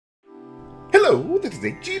Hello, this is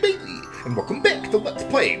H.G. Bailey, and welcome back to Let's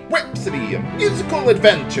Play Rhapsody, a musical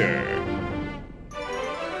adventure.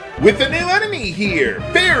 With a new enemy here,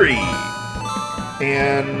 Fairy.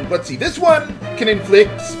 And let's see, this one can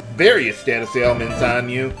inflict various status ailments on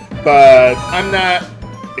you, but I'm not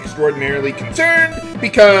extraordinarily concerned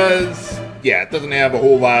because, yeah, it doesn't have a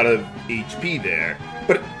whole lot of HP there.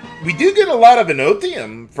 But we do get a lot of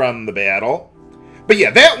Enotium from the battle. But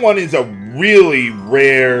yeah, that one is a really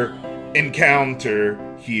rare encounter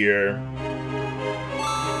here.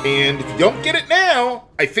 And if you don't get it now,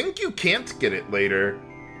 I think you can't get it later.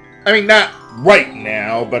 I mean, not right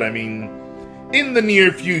now, but I mean, in the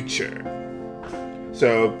near future.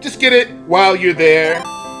 So, just get it while you're there.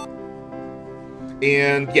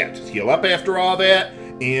 And yeah, just heal up after all that.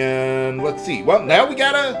 And let's see. Well, now we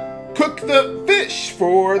gotta cook the fish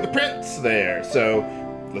for the prince there. So,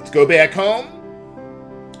 let's go back home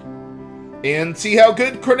and see how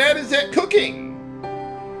good Cornet is at cooking.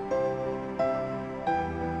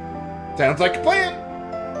 Sounds like a plan.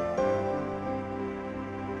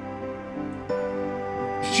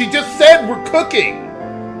 She just said we're cooking.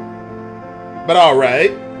 But alright.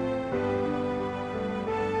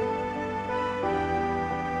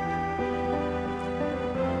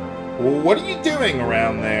 What are you doing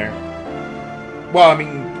around there? Well, I mean,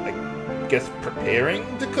 I guess preparing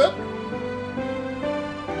to cook?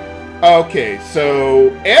 Okay, so,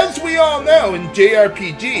 as we all know in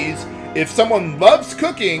JRPGs, if someone loves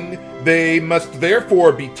cooking, they must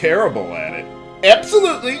therefore be terrible at it.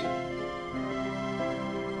 Absolutely!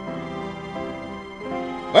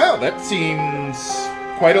 Well, that seems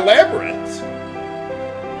quite elaborate.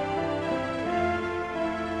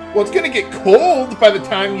 Well, it's gonna get cold by the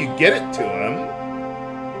time you get it to him.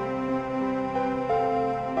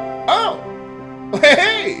 Oh!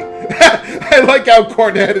 Hey! I like how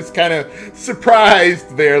Cornet is kind of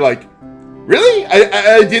surprised there, like, really?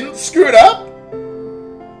 I didn't screw it up?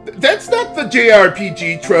 That's not the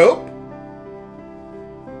JRPG trope.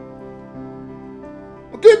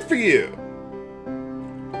 Well, good for you.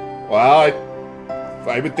 Well,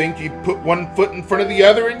 I would think you put one foot in front of the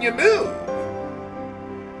other and you move.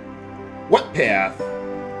 What path?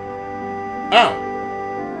 Oh.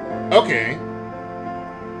 Okay.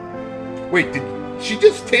 Wait, did she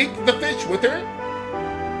just take the fish with her?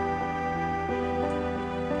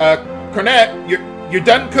 Cornet, you're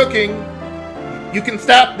done cooking. You can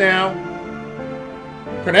stop now.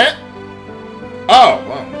 Cornet? Oh,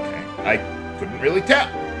 well, okay. I couldn't really tell.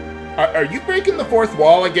 Are you breaking the fourth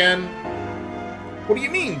wall again? What do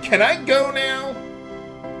you mean? Can I go now?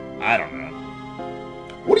 I don't know.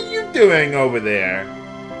 What are you doing over there?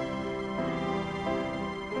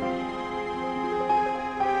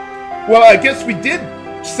 Well, I guess we did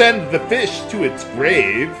send the fish to its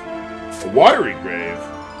grave. A watery grave.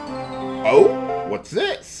 Oh, what's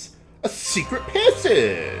this? A secret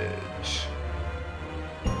passage.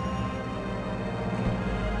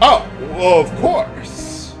 Oh, well, of course.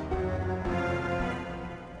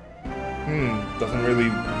 Doesn't really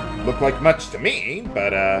look like much to me,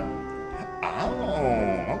 but, oh,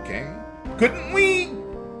 okay. Couldn't we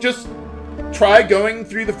just try going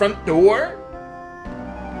through the front door?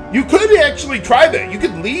 You could actually try that. You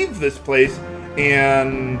could leave this place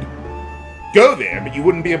and go there, but you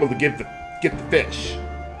wouldn't be able to get the fish.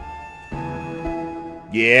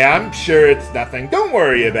 Yeah, I'm sure it's nothing. Don't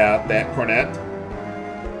worry about that, Cornet.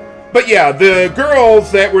 But yeah, the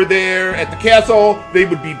girls that were there at the castle, they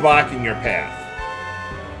would be blocking your path.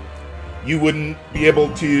 You wouldn't be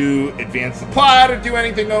able to advance the plot or do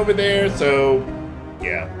anything over there, so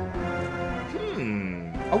yeah.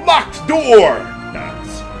 A locked door!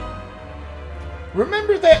 Nuts.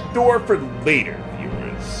 Remember that door for later,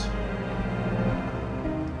 viewers.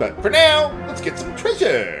 But for now, let's get some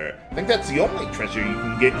treasure. I think that's the only treasure you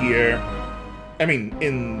can get here. I mean,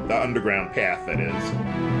 in the underground path, that is.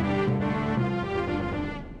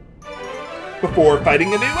 Before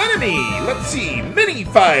fighting a new enemy, let's see, mini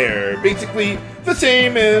fire. Basically, the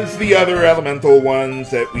same as the other elemental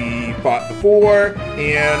ones that we fought before.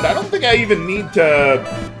 And I don't think I even need to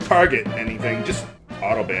target anything, just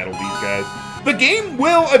auto-battle these guys. The game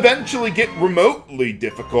will eventually get remotely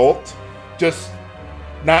difficult, just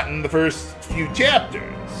not in the first few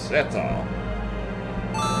chapters, that's all.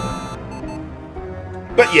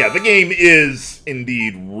 But yeah, the game is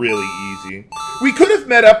indeed really easy. We could have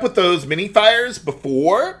met up with those mini fires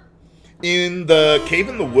before in the cave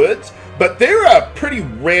in the woods, but they're a pretty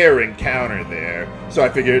rare encounter there. So I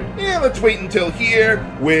figured, yeah, let's wait until here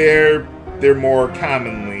where they're more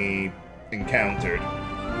commonly encountered.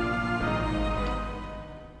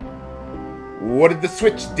 What did the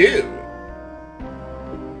switch do?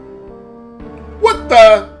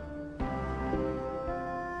 the...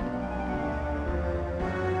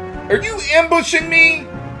 Are you ambushing me?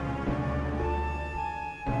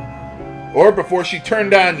 Or before she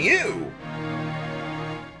turned on you?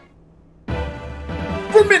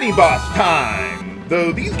 For mini-boss time!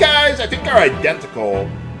 Though these guys, I think, are identical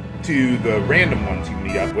to the random ones you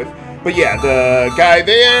meet up with. But yeah, the guy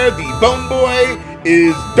there, the Bone Boy,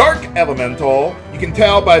 is Dark Elemental. You can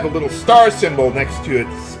tell by the little star symbol next to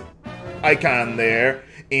its icon there.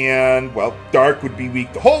 And, well, Dark would be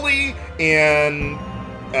weak to Holy, and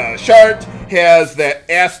Sharte has that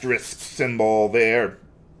asterisk symbol there,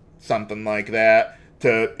 something like that,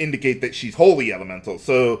 to indicate that she's Holy Elemental.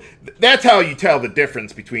 So that's how you tell the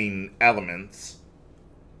difference between elements.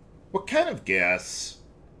 What kind of gas?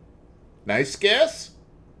 Nice gas?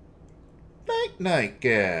 Night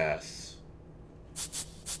gas.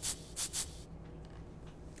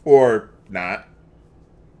 Or not.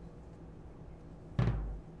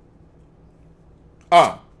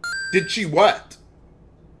 Oh, did she what?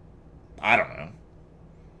 I don't know.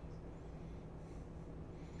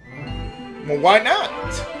 Well, why not?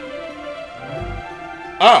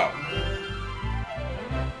 Oh.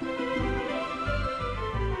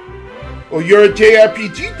 Well, you're a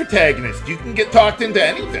JRPG protagonist. You can get talked into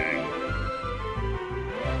anything.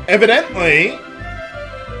 Evidently.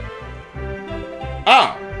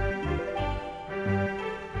 Oh.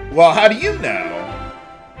 Well, how do you know?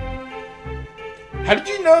 How did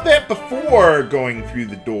you know that before going through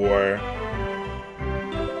the door?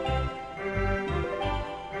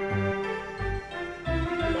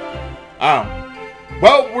 Oh.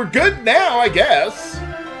 Well, we're good now, I guess.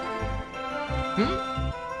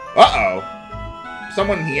 Uh-oh.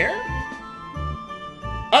 Someone here?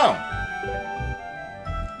 Oh.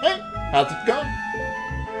 Hey, how's it going?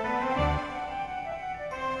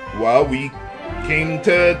 Well, we came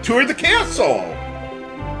to tour the castle.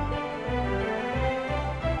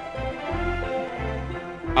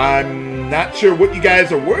 I'm not sure what you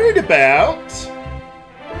guys are worried about.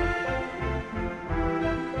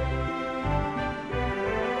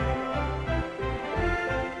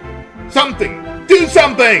 Something! Do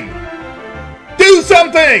something! Do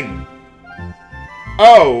something!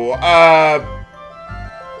 Oh,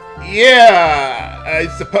 yeah, I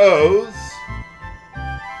suppose.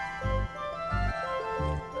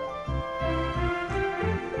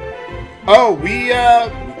 Oh, we,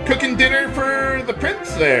 cooking dinner for the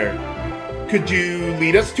prince there. Could you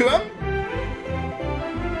lead us to him?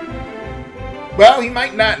 Well, he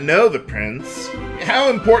might not know the prince. How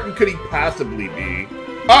important could he possibly be?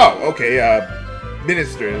 Oh, okay,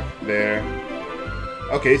 minister there.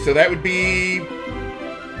 Okay, so that would be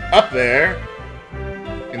up there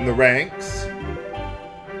in the ranks.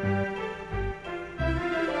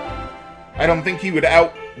 I don't think he would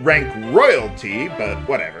outrank royalty, but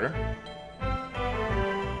whatever.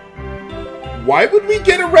 Why would we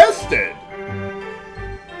get arrested?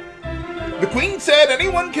 The queen said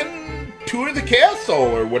anyone can tour the castle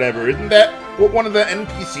or whatever. Isn't that what one of the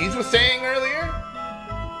NPCs was saying earlier?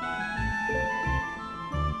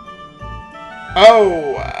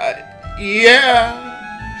 Oh,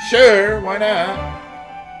 yeah, sure, why not?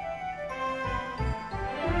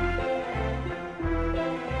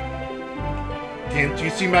 Can't you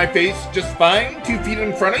see my face just fine 2 feet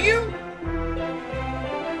in front of you?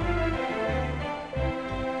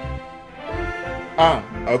 Oh,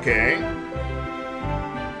 okay.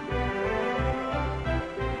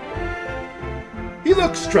 He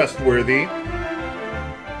looks trustworthy.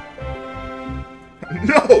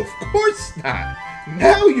 No, of course not.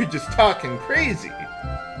 Now you're just talking crazy.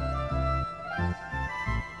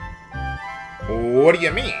 What do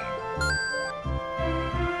you mean?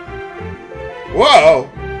 Whoa!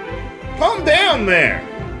 Calm down there.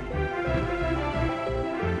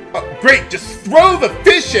 Oh, great, just throw the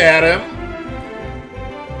fish at him.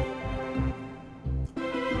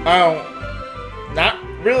 Oh, not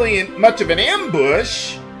really much of an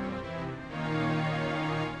ambush.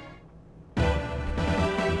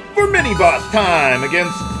 For mini-boss time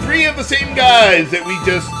against 3 of the same guys that we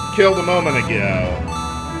just killed a moment ago.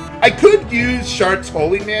 I could use Sharte's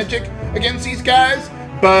holy magic against these guys,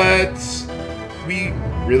 but we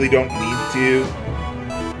really don't need to.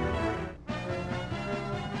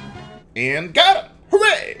 And got him!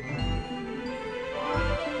 Hooray!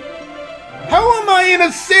 How am I an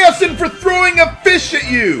assassin for throwing a fish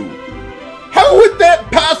at you? How would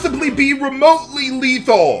that possibly be remotely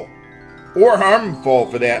lethal? Or harmful,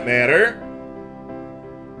 for that matter.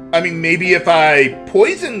 I mean, maybe if I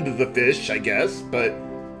poisoned the fish, I guess, but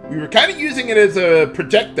we were kind of using it as a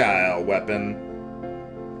projectile weapon.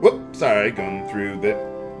 Whoop, sorry, going through that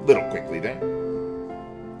a little quickly there.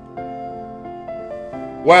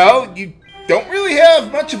 well, you don't really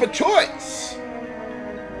have much of a choice.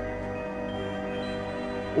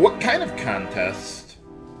 What kind of contest?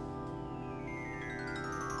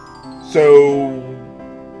 So,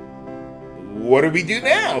 what do we do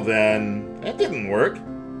now, then? That didn't work.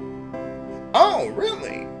 Oh,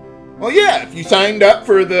 really? Well, yeah, if you signed up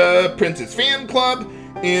for the Princess Fan Club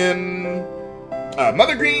in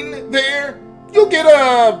Mother Green there, you'll get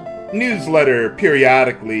a newsletter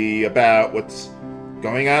periodically about what's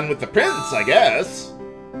going on with the prince, I guess.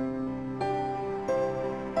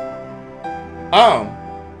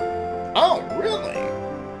 Oh, really?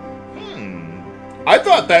 I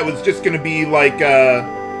thought that was just gonna be like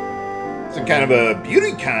some kind of a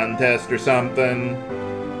beauty contest or something.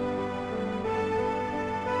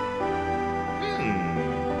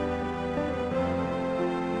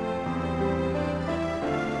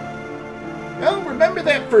 Well, remember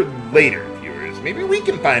that for later, viewers. Maybe we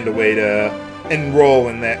can find a way to enroll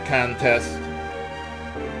in that contest.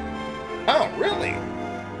 Oh, really?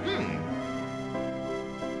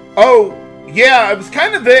 Oh, yeah, I was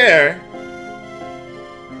kind of there.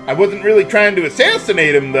 I wasn't really trying to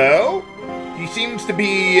assassinate him, though. He seems to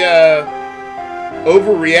be,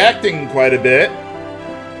 overreacting quite a bit.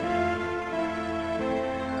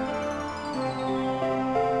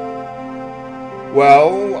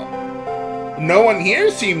 Well, no one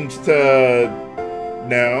here seems to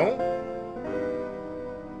know.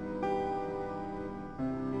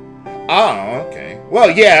 Oh, okay.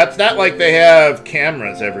 Well, yeah, it's not like they have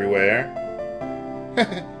cameras everywhere.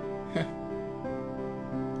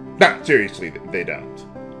 No, seriously, they don't.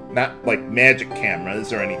 Not like magic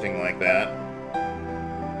cameras or anything like that.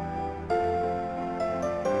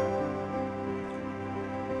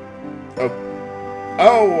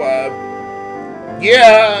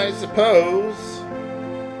 Yeah, I suppose.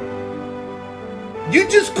 You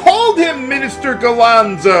just called him Minister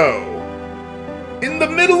Galonzo! In the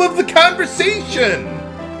middle of the conversation!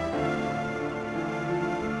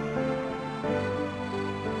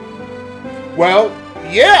 Well,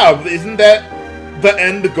 yeah, isn't that the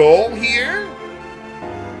end goal here?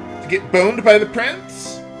 To get boned by the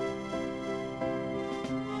prince?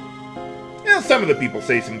 Yeah, some of the people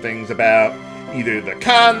say some things about either the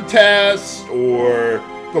contest or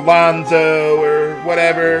Galonzo or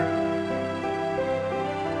whatever.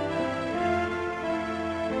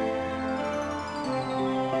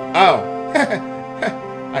 Oh.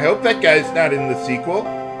 I hope that guy's not in the sequel.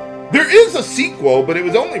 There is a sequel, but it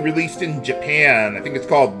was only released in Japan. I think it's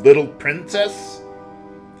called Little Princess.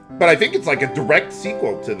 But I think it's like a direct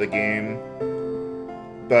sequel to the game.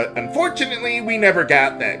 But unfortunately, we never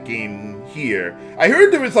got that game here. I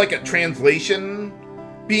heard there was like a translation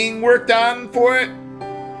being worked on for it.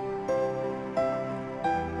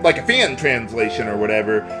 Like a fan translation or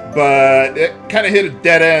whatever. But it kind of hit a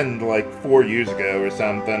dead end like 4 years ago or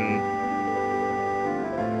something.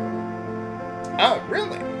 Oh,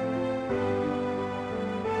 really?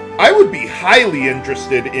 I would be highly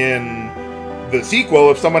interested in the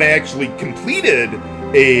sequel if someone actually completed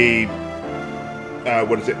a,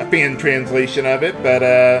 a fan translation of it, but,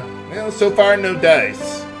 well, so far, no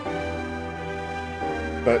dice.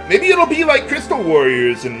 But maybe it'll be like Crystal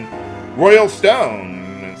Warriors and Royal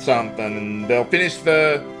Stone or something, and they'll finish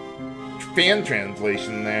the fan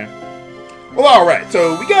translation there. Well, alright,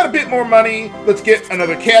 so we got a bit more money. Let's get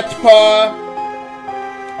another cat's paw.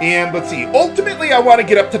 And let's see, ultimately I want to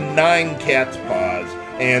get up to 9 cat's paws,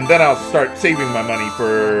 and then I'll start saving my money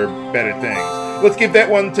for better things. Let's give that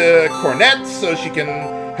one to Cornet so she can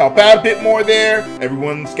help out a bit more there.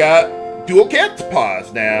 Everyone's got dual cat's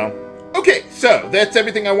paws now. Okay, so that's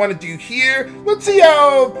everything I want to do here. Let's see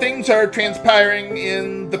how things are transpiring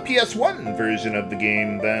in the PS1 version of the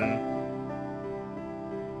game then.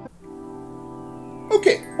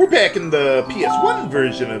 Okay, we're back in the PS1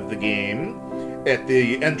 version of the game. At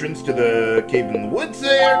the entrance to the cave in the woods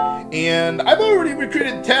there, and I've already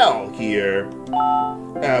recruited Tal here.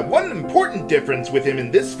 One important difference with him in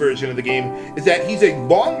this version of the game is that he's a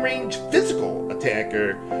long-range physical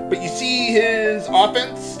attacker, but you see his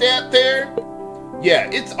offense stat there? Yeah,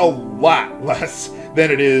 it's a lot less than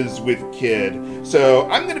it is with Kid. So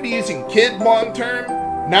I'm going to be using Kid long-term,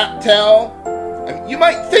 not Tal. I mean, you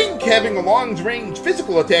might think having a long-range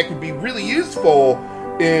physical attack would be really useful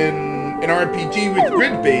in an RPG with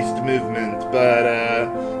grid-based movement, but,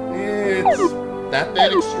 it's not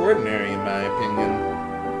that extraordinary in my opinion.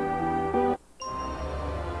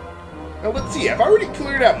 Now let's see, I've already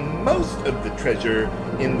cleared out most of the treasure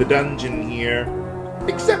in the dungeon here,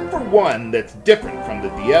 except for one that's different from the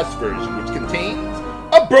DS version, which contains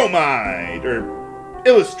a bromide, or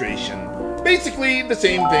illustration. basically the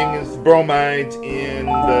same thing as the bromides in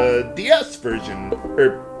the DS version,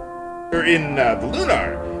 or in the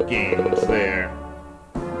Lunar games there.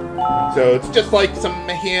 So it's just like some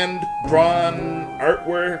hand-drawn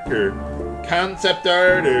artwork, or concept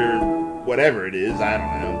art, or whatever it is, I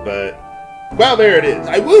don't know, but, well, there it is.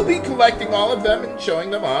 I will be collecting all of them and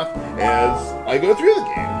showing them off as I go through the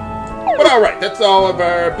game. But alright, that's all of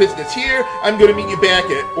our business here. I'm going to meet you back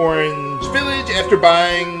at Orange Village after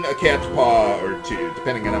buying a cat's paw or two,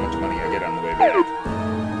 depending on how much money I get on the way back.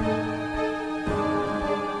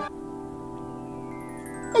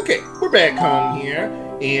 Okay, we're back home here,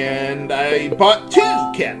 and I bought 2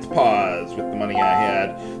 cat's paws with the money I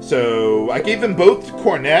had. So I gave them both to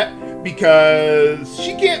Cornet because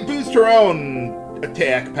she can't boost her own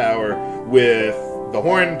attack power with the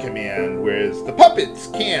horn command, whereas the puppets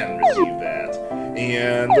can receive that.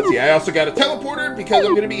 And let's see, I also got a teleporter because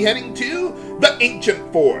I'm going to be heading to the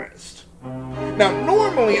Ancient Forest. Now,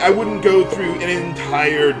 normally I wouldn't go through an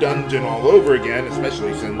entire dungeon all over again,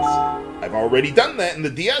 especially since I've already done that in the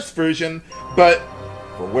DS version, but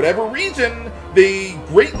for whatever reason, they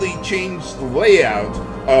greatly changed the layout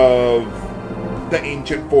of the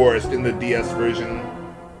Ancient Forest in the DS version.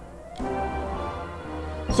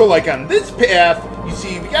 So, like, on this path, you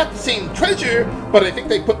see, we got the same treasure, but I think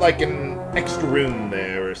they put, like, an extra room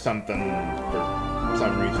there or something for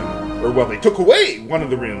some reason. Or, well, they took away one of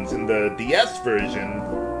the rooms in the DS version.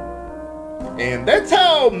 And that's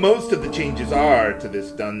how most of the changes are to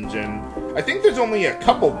this dungeon. I think there's only a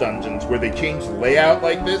couple dungeons where they change the layout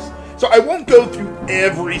like this, so I won't go through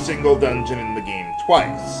every single dungeon in the game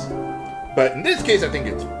twice. But in this case, I think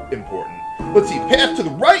it's important. Let's see, the path to the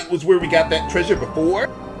right was where we got that treasure before,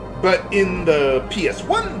 but in the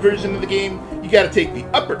PS1 version of the game, you gotta take the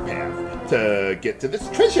upper path to get to this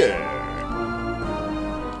treasure.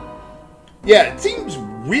 Yeah, it seems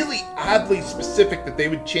really oddly specific that they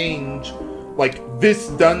would change, like, this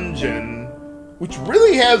dungeon, which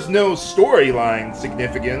really has no storyline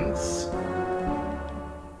significance.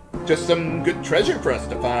 Just some good treasure for us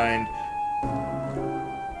to find.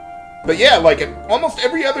 But yeah, like, almost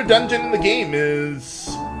every other dungeon in the game is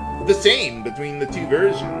the same between the 2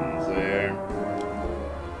 versions there.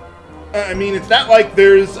 I mean, it's not like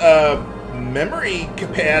there's a memory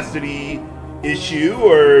capacity issue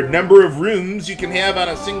or number of rooms you can have on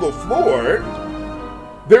a single floor.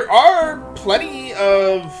 There are plenty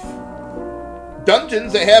of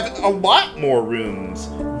dungeons that have a lot more rooms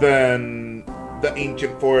than the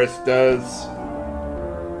Ancient Forest does.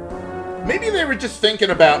 Maybe they were just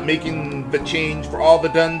thinking about making the change for all the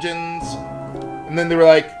dungeons, and then they were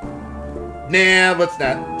like, nah, let's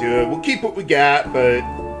not do it. We'll keep what we got, but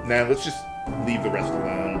nah, let's just leave the rest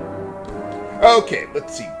alone. Okay,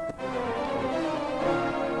 let's see.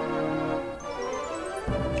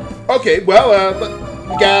 Okay, well,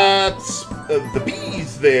 we got the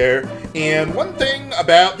bees there, and one thing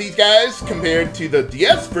about these guys compared to the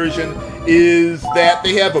DS version is that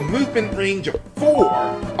they have a movement range of 4,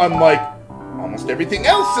 unlike almost everything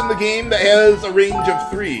else in the game that has a range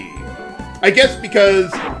of 3. I guess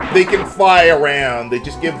because they can fly around, they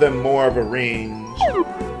just give them more of a range.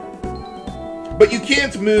 But you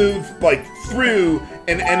can't move, like, through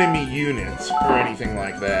an enemy unit or anything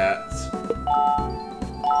like that.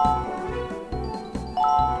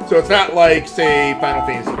 So it's not like, say, Final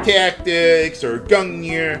Fantasy Tactics or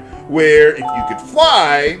Gungnir, where if you could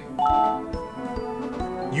fly,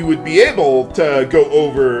 you would be able to go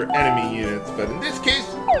over enemy units. But in this case,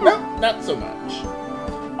 no, not so much.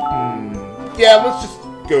 Yeah, let's just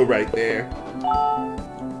go right there.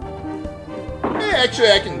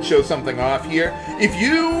 Actually, I can show something off here. If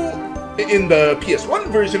you, in the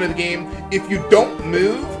PS1 version of the game, if you don't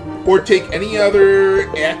move or take any other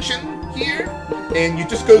action here, and you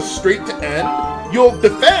just go straight to end, you'll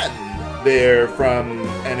defend there from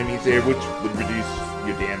enemies there, which would reduce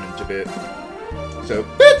your damage a bit. So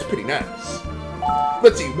that's pretty nice.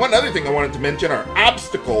 Let's see, one other thing I wanted to mention are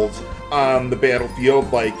obstacles on the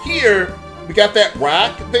battlefield. Like here, we got that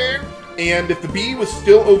rock there, and if the bee was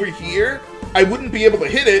still over here, I wouldn't be able to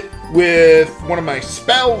hit it with one of my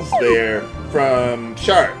spells there from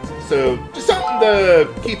Sharte. So just something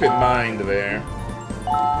to keep in mind there.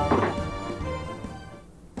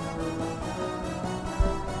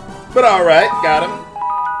 But alright, got him.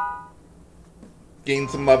 Gained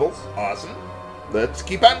some levels. Awesome. Let's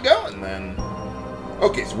keep on going then.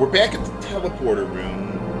 Okay, so we're back at the teleporter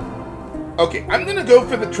room. Okay, I'm gonna go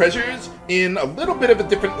for the treasures in a little bit of a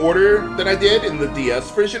different order than I did in the DS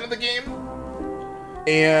version of the game.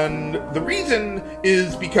 And the reason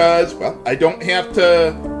is because, well, I don't have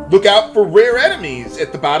to look out for rare enemies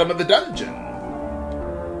at the bottom of the dungeon.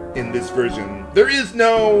 in this version. There is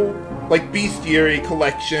no, like, bestiary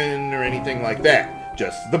collection or anything like that.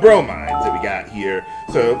 Just the bromides that we got here.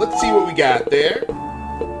 So let's see what we got there.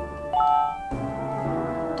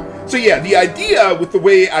 So yeah, the idea with the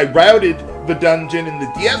way I routed the dungeon in the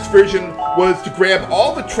DS version was to grab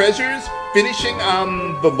all the treasures finishing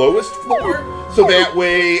on the lowest floor, so that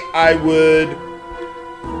way I would...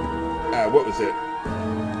 what was it?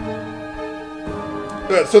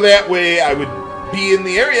 So that way I would be in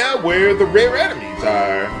the area where the rare enemies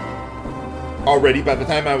are already by the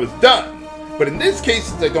time I was done. But in this case,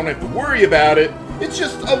 since I don't have to worry about it, it's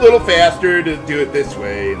just a little faster to do it this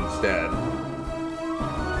way instead.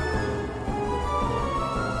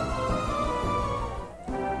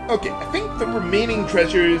 Okay, I think the remaining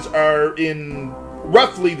treasures are in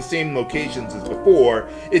roughly the same locations as before.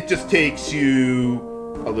 It just takes you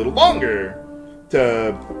a little longer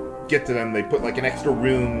to get to them. They put like an extra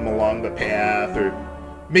room along the path or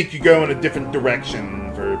make you go in a different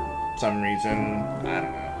direction for some reason. I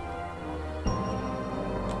don't know.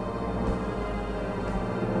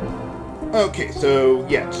 Okay, so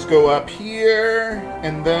yeah, just go up here,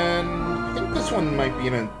 and then I think this one might be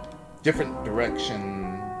in a different direction.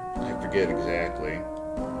 I forget exactly.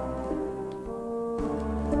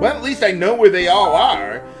 Well, at least I know where they all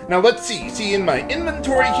are. Now let's see. See, in my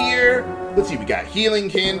inventory here, let's see, we got healing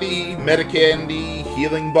candy, meta candy,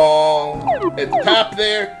 healing ball. At the top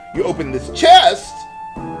there, you open this chest.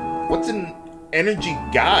 What's an energy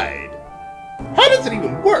guide? How does it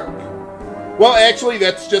even work? Well, actually,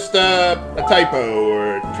 that's just a typo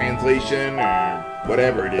or a translation or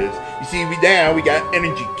whatever it is. You see, we got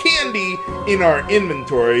energy candy in our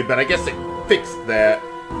inventory, but I guess they fixed that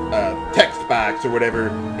text box or whatever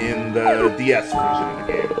in the DS version of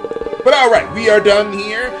the game. But alright, we are done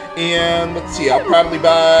here, and let's see, I'll probably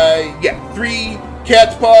buy, 3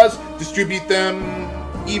 cat's paws, distribute them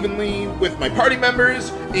evenly with my party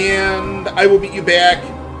members, and I will meet you back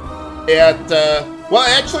at, well,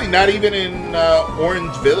 actually, not even in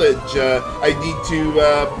Orange Village. I need to,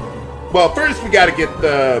 well, first we gotta get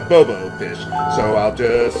the Bobo fish, so I'll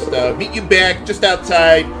just meet you back just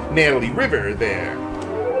outside Natalie River there.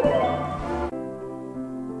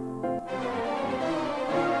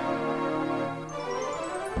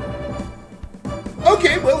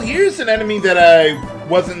 Okay, well, here's an enemy that I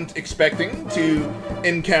wasn't expecting to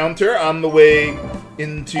encounter on the way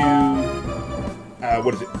into,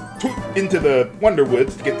 into the Wonder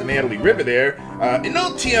Woods to get to Natalie River there.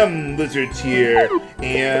 Inotium lizards here,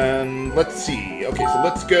 and let's see. Okay, so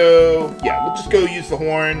let's go, we'll just go use the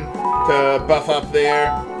horn to buff up there,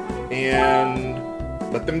 and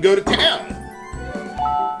let them go to town.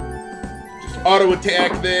 Just auto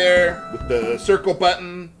attack there with the circle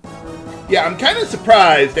button. Yeah, I'm kind of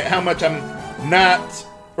surprised at how much I'm not,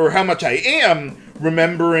 or how much I am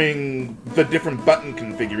remembering the different button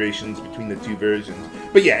configurations between the two versions.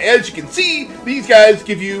 But yeah, as you can see, these guys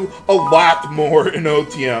give you a lot more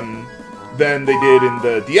Inotium than they did in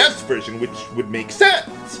the DS version, which would make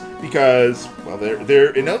sense, because, well,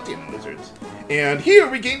 they're Inotium lizards. And here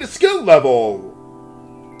we gained a skill level.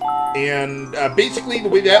 And basically the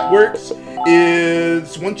way that works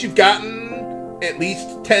is once you've gotten at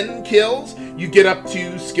least 10 kills, you get up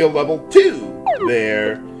to skill level 2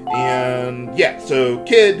 there. And yeah, so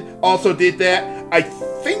Kid also did that. I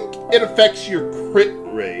think it affects your crit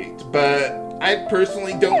rate, but I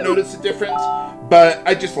personally don't notice a difference. But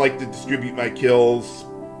I just like to distribute my kills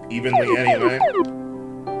evenly anyway.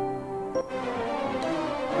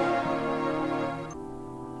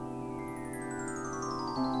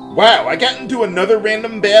 Wow, I got into another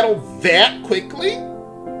random battle that quickly?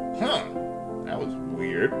 Huh.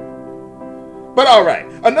 Weird. But alright,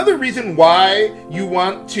 another reason why you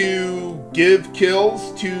want to give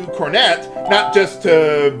kills to Cornet, not just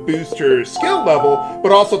to boost her skill level,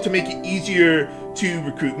 but also to make it easier to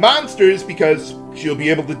recruit monsters, because she'll be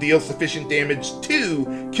able to deal sufficient damage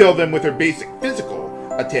to kill them with her basic physical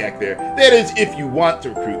attack there. That is, if you want to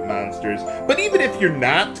recruit monsters. But even if you're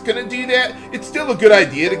not gonna do that, it's still a good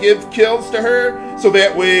idea to give kills to her, so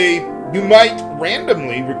that way you might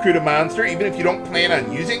randomly recruit a monster, even if you don't plan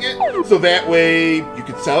on using it, so that way you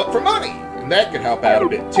could sell it for money, and that could help out a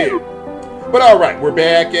bit too. But alright, we're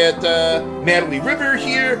back at Natalie River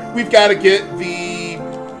here. We've got to get the,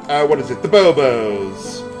 the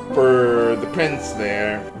Bobos for the prince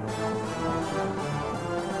there.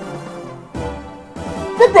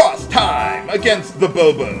 For boss time against the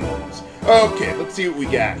Bobos. Okay, let's see what we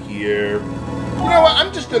got here. You know what,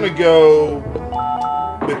 I'm just gonna go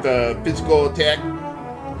with a physical attack.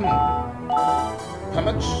 How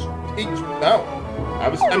much each? No.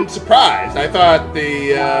 I'm surprised. I thought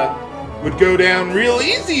the would go down real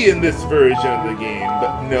easy in this version of the game,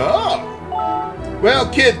 but no. Well,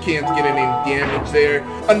 Kid can't get any damage there.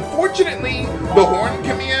 Unfortunately, the horn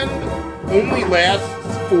command only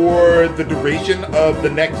lasts for the duration of the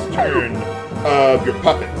next turn of your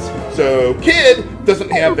puppets. So Kid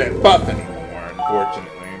doesn't have that buff anymore, unfortunately.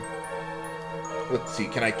 Let's see,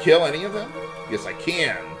 can I kill any of them? Yes, I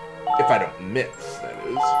can. If I don't miss, that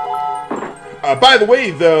is. By the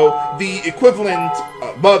way, though, the equivalent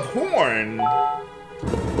Love Horn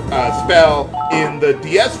spell in the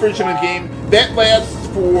DS version of the game, that lasts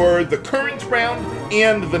for the current round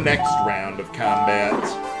and the next round of combat.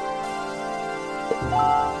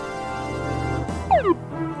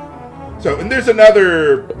 So, and there's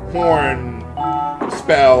another horn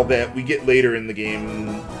spell that we get later in the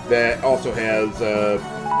game that also has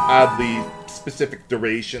oddly specific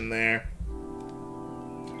duration there.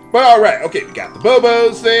 But alright, okay, we got the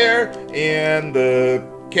Bobos there, and the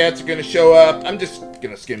cats are going to show up. I'm just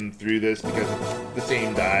going to skim through this because it's the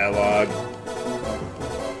same dialogue.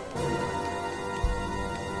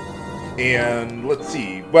 And let's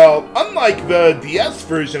see. Well, unlike the DS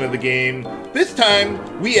version of the game, this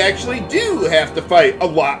time we actually do have to fight a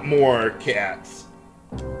lot more cats.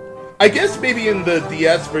 I guess maybe in the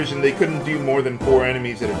DS version they couldn't do more than 4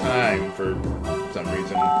 enemies at a time for some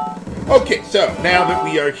reason. Okay, so now that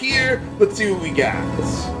we are here, let's see what we got.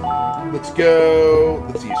 Let's go.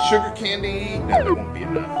 Let's see, sugar candy. No, that won't be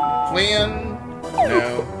enough. Flan.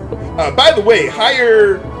 No. By the way,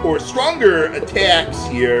 higher or stronger attacks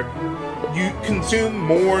here, you consume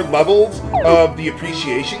more levels of the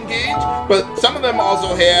appreciation gauge, but some of them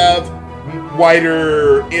also have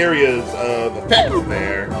wider areas of effect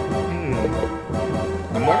there.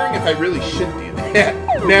 I'm wondering if I really should do that.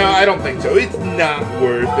 No, I don't think so. It's not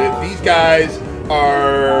worth it. These guys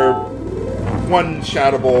are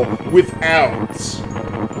one-shottable without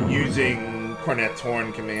using Cornet's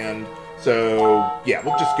horn command. So, yeah,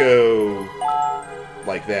 we'll just go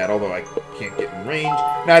like that, although I can't get in range.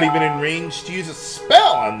 Not even in range to use a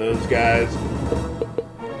spell on those guys.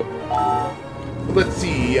 Let's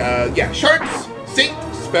see, yeah, Sharte's Saint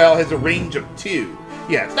spell has a range of 2.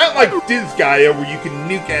 Yeah, it's not like Disgaea where you can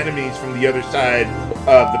nuke enemies from the other side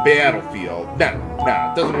of the battlefield. No,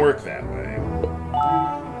 it doesn't work that way.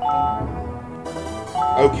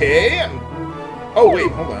 Okay, oh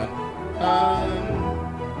wait, hold on.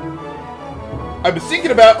 I was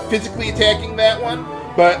thinking about physically attacking that one,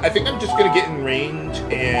 but I think I'm just gonna get in range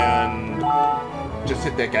and just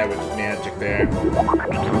hit that guy with magic there.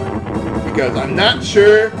 Because I'm not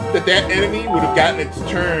sure that that enemy would have gotten its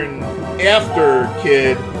turn after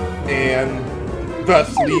Kid and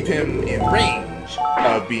thus leave him in range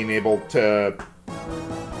of being able to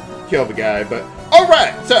kill the guy. But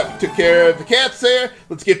alright, so we took care of the cats there.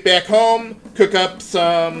 Let's get back home, cook up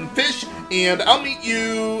some fish, and I'll meet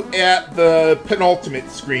you at the penultimate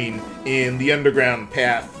screen in the underground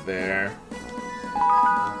path there.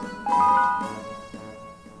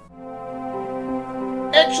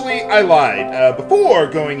 Actually, I lied. Before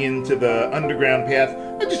going into the underground path,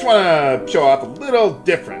 I just want to show off a little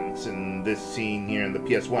difference in this scene here in the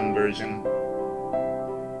PS1 version.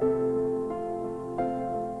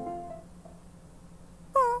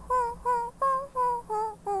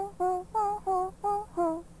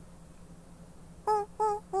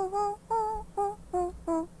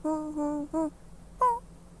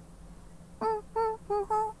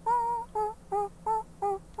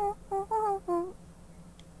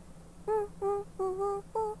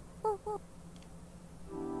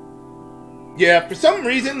 Yeah, for some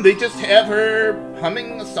reason, they just have her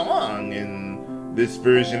humming a song in this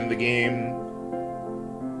version of the game.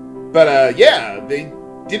 But, yeah, they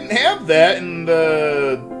didn't have that in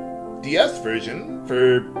the DS version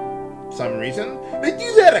for some reason. They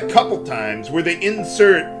do that a couple times, where they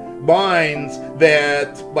insert lines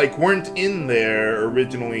that, like, weren't in there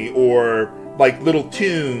originally, or, like, little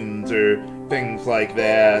tunes or things like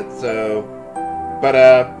that, so... But,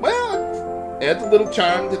 well... adds a little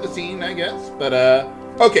charm to the scene, I guess. But,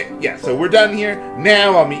 okay, yeah, so we're done here.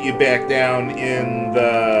 Now I'll meet you back down in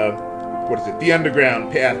the, what is it, the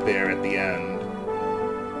underground path there at the end.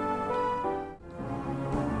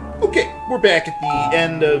 Okay, we're back at the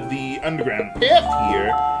end of the underground path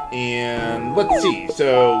here, and let's see.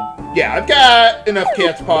 So, yeah, I've got enough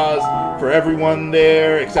cat's paws for everyone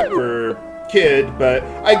there, except for Kid, but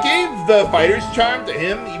I gave the fighter's charm to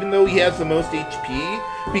him, even though he has the most HP,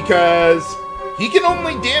 because he can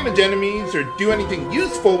only damage enemies or do anything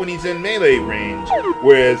useful when he's in melee range,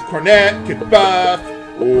 whereas Cornet could buff,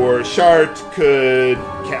 or Sharte could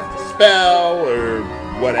cast a spell, or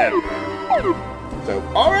whatever. So,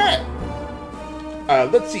 alright.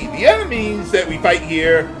 let's see. The enemies that we fight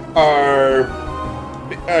here are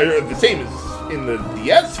the same as in the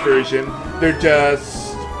DS version. They're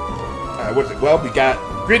just, what is it? Well, we got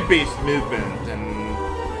grid-based movement and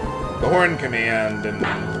the horn command and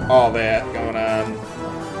all that going on.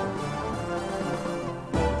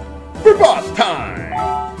 For boss time!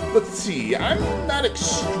 Let's see, I'm not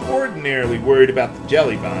extraordinarily worried about the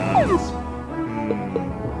jelly bombs.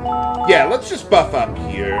 Yeah, let's just buff up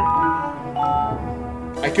here.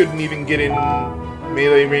 I couldn't even get in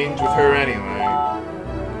melee range with her anyway.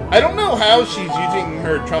 I don't know how she's using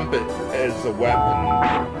her trumpet as a weapon.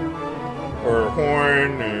 Or a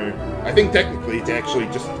horn, or... I think technically it's actually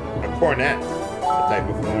just a cornet, a type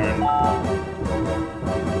of horn.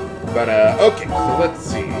 But, okay, so let's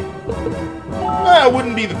see. It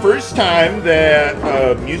wouldn't be the first time that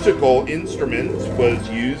a musical instrument was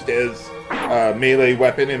used as a melee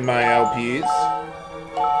weapon in my LPs.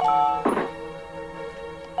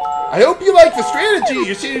 I hope you like the strategy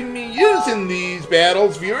you're seeing me use in these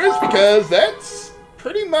battles, viewers, because that's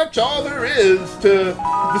pretty much all there is to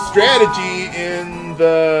the strategy in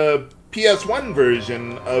the PS1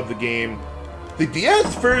 version of the game. The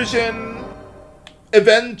DS version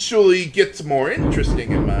eventually gets more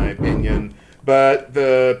interesting, in my opinion, but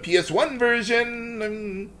the PS1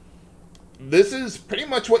 version, this is pretty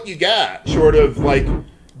much what you got, short of, like,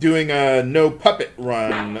 doing a no-puppet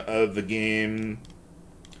run of the game.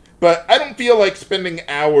 But I don't feel like spending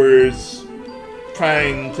hours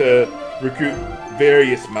trying to recruit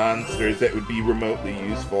various monsters that would be remotely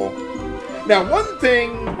useful. Now, one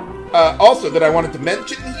thing also that I wanted to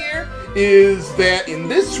mention here is that in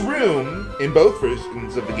this room, in both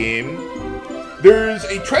versions of the game, there's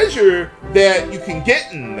a treasure that you can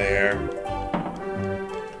get in there.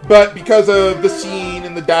 But because of the scene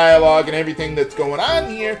and the dialogue and everything that's going on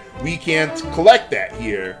here, we can't collect that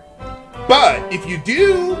here. But if you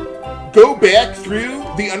do go back through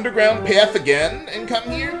the underground path again and come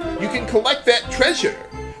here, you can collect that treasure.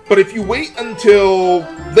 But if you wait until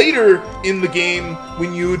later in the game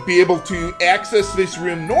when you would be able to access this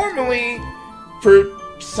room normally, for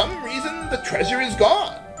some reason the treasure is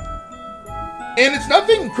gone. And it's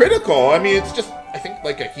nothing critical. I mean, it's just, I think,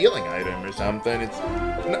 like a healing item or something.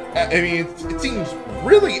 It seems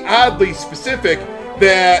really oddly specific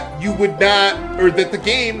that you would not, or that the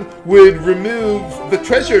game would remove the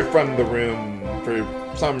treasure from the room for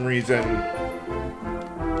some reason.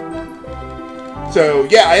 So,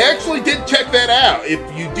 yeah, I actually did check that out. If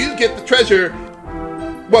you do get the treasure,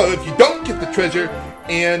 well, if you don't get the treasure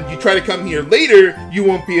and you try to come here later, you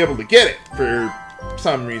won't be able to get it for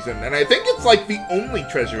some reason. And I think it's like the only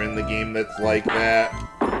treasure in the game that's like that.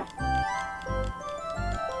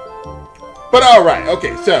 But alright,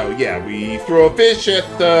 okay, so yeah, we throw a fish at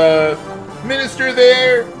the minister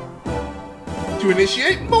there to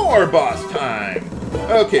initiate more boss time.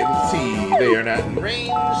 Okay, let's see, they are not in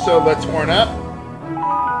range, so let's horn up.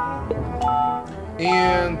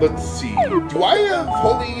 And let's see, do I have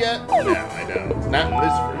Holy yet? No, I don't, not in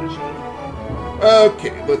this version.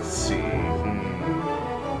 Okay, let's see.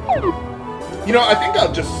 You know, I think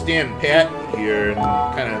I'll just stand pat here and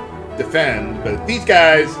kind of defend, but these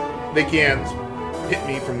guys, they can't hit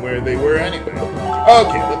me from where they were anyway.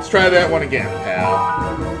 Okay, let's try that one again,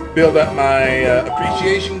 pal. Build up my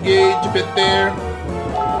appreciation gauge a bit there.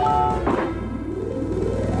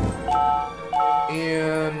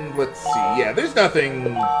 And let's see. Yeah, there's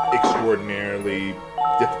nothing extraordinarily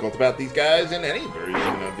difficult about these guys in any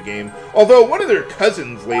version of the game. Although one of their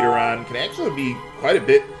cousins later on can actually be quite a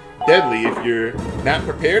bit deadly if you're not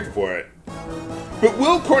prepared for it. But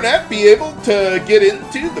will Cornet be able to get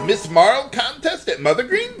into the Miss Marl contest at Mother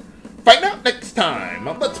Green? Find out next time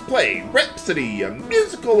on Let's Play Rhapsody, a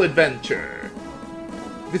musical adventure.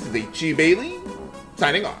 This is H.G. Bailey,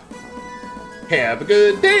 signing off. Have a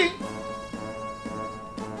good day!